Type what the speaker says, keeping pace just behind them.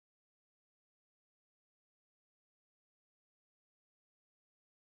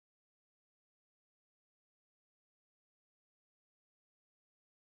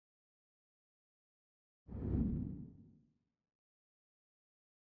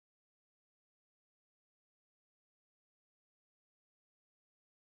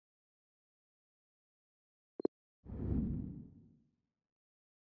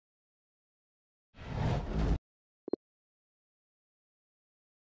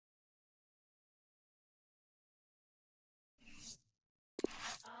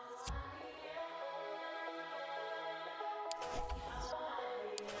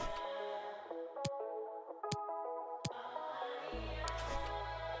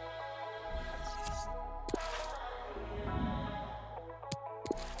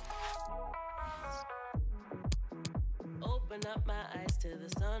my eyes to the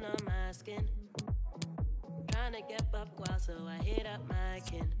sun on my skin. Trying to get up while so I hit up my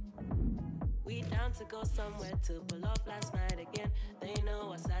kin. We down to go somewhere to pull off last night again. They know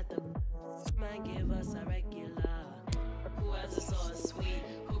what's at the man, give us a regular. Who has the sauce sweet?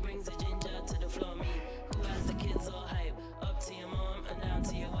 Who brings the ginger to the floor? Me. Who has the kids all hype? Up to your mom and down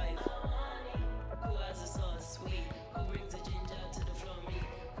to your wife. Who has the sauce sweet? Who brings the ginger to the floor? Me.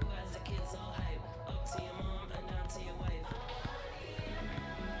 Who has the kids all hype? Up to your mom and down to your wife.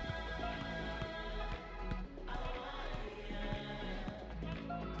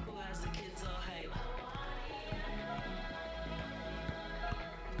 Who has the kids all hype?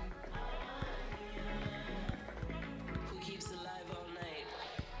 Who keeps alive all night?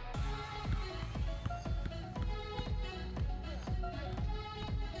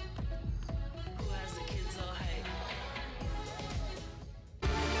 Who has the kids all hype?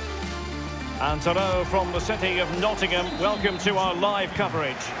 And hello from the city of Nottingham. Welcome to our live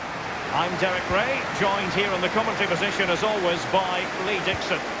coverage. I'm Derek Ray, joined here in the commentary position as always by Lee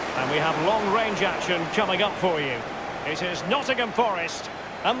Dixon. And we have long-range action coming up for you. It is Nottingham Forest,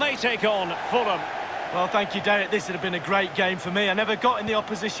 and they take on Fulham. Well, thank you, Derek. This would have been a great game for me. I never got in the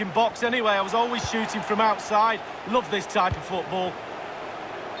opposition box anyway. I was always shooting from outside. Love this type of football.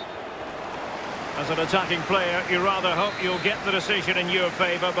 As an attacking player, you rather hope you'll get the decision in your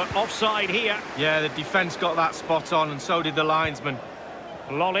favour, but offside here. Yeah, the defence got that spot on, and so did the linesman.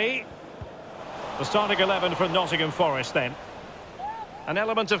 Lolly. The starting 11 for Nottingham Forest then. An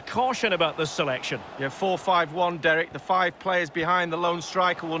element of caution about this selection. Yeah, 4-5-1, Derek. The 5 players behind the lone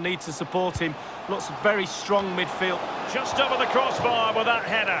striker will need to support him. Looks very strong midfield. Just over the crossbar with that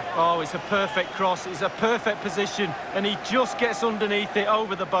header. Oh, it's a perfect cross. It's a perfect position, and he just gets underneath it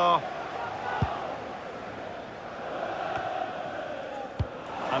over the bar.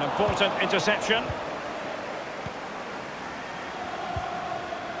 An important interception.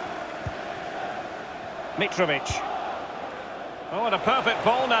 Mitrovic. Oh, and a perfect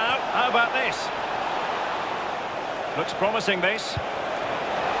ball now. How about this? Looks promising, this.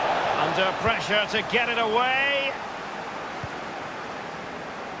 Under pressure to get it away.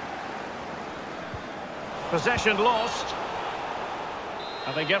 Possession lost.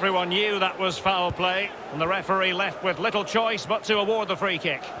 I think everyone knew that was foul play, and the referee left with little choice but to award the free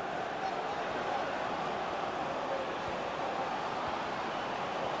kick.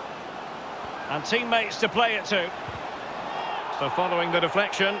 And teammates to play it to. So following the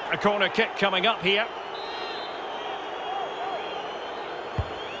deflection, a corner kick coming up here.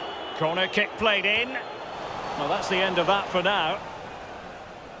 Corner kick played in. Well, that's the end of that for now.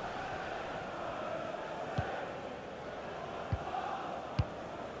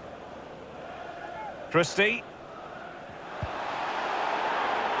 Christie.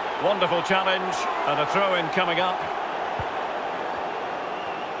 Wonderful challenge, and a throw-in coming up.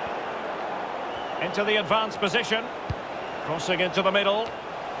 Into the advanced position. Crossing into the middle.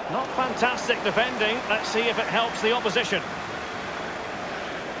 Not fantastic defending. Let's see if it helps the opposition.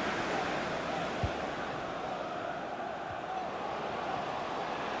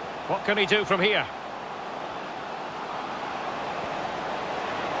 What can he do from here?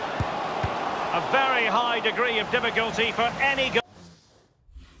 A very high degree of difficulty for any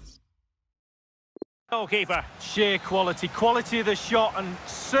goalkeeper. Sheer quality. Quality of the shot and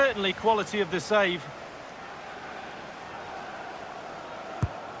certainly quality of the save.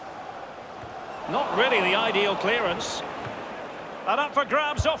 Not really the ideal clearance. And up for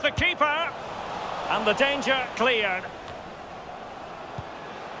grabs off the keeper. And the danger cleared.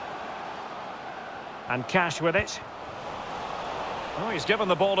 And Cash with it. Oh, he's given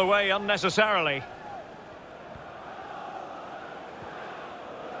the ball away unnecessarily.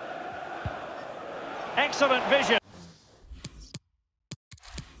 Excellent vision.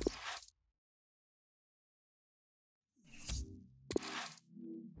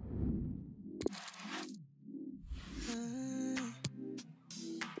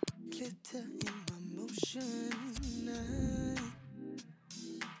 Glitter in my motion.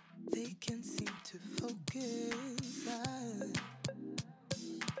 They can't seem to focus. I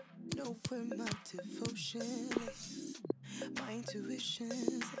know where my devotion is. My intuition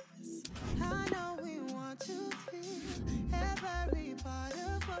says I know we want to feel every part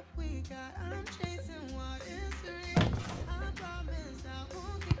of what we got. I'm chasing what is real. I promise I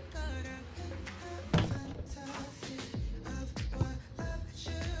won't get caught up. Fantastic of what love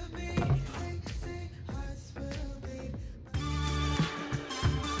should be. They say hearts will beat.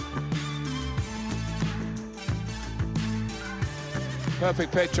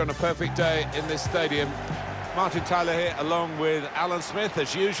 Perfect pitch on a perfect day in this stadium. Martin Tyler here along with Alan Smith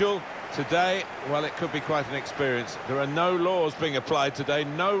as usual. Today, well, it could be quite an experience. There are no laws being applied today,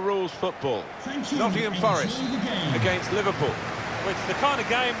 no rules football. Nottingham Forest against Liverpool. Well, it's the kind of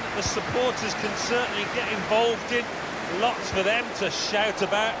game that the supporters can certainly get involved in. Lots for them to shout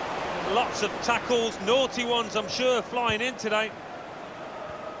about. Lots of tackles, naughty ones, I'm sure, flying in today.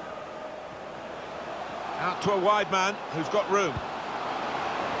 Out to a wide man who's got room.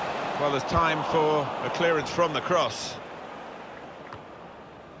 Well, there's time for a clearance from the cross.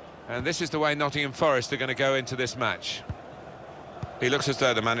 And this is the way Nottingham Forest are going to go into this match. He looks as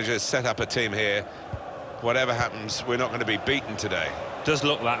though the manager has set up a team here. Whatever happens, we're not going to be beaten today. Does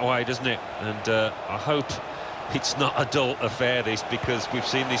look that way, doesn't it? And I hope it's not a dull affair, this, because we've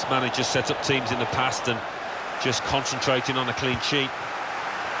seen this manager set up teams in the past and just concentrating on a clean sheet.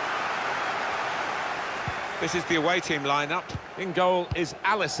 This is the away team lineup. In goal is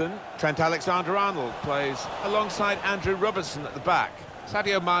Alisson. Trent Alexander-Arnold plays alongside Andrew Robertson at the back.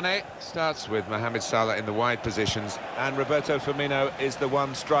 Sadio Mane starts with Mohamed Salah in the wide positions, and Roberto Firmino is the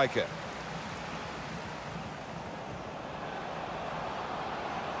one striker.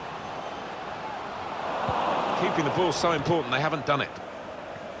 Keeping the ball so important, they haven't done it.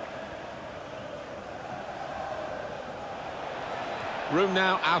 Room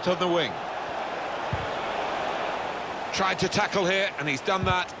now out on the wing. Tried to tackle here, and he's done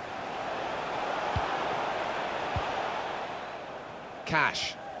that.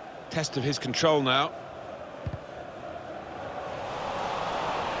 Cash. Test of his control now.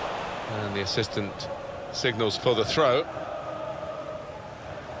 And the assistant signals for the throw.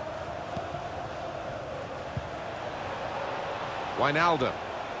 Wijnaldum.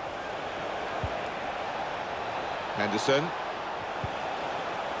 Henderson.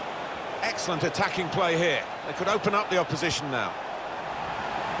 Excellent attacking play here. They could open up the opposition now.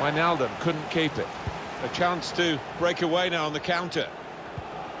 Wijnaldum couldn't keep it. A chance to break away now on the counter.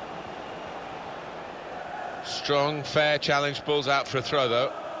 Strong, fair challenge, balls out for a throw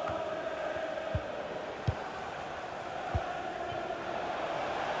though.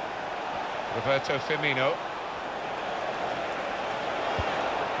 Roberto Firmino.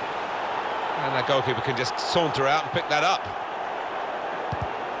 And that goalkeeper can just saunter out and pick that up.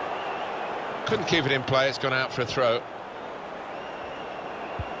 Couldn't keep it in play, it's gone out for a throw.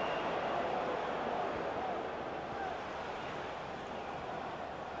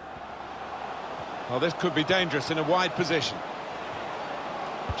 Well, this could be dangerous in a wide position.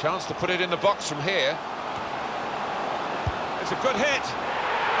 Chance to put it in the box from here. It's a good hit.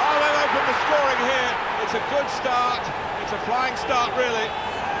 Oh, they've opened the scoring here. It's a good start. It's a flying start, really.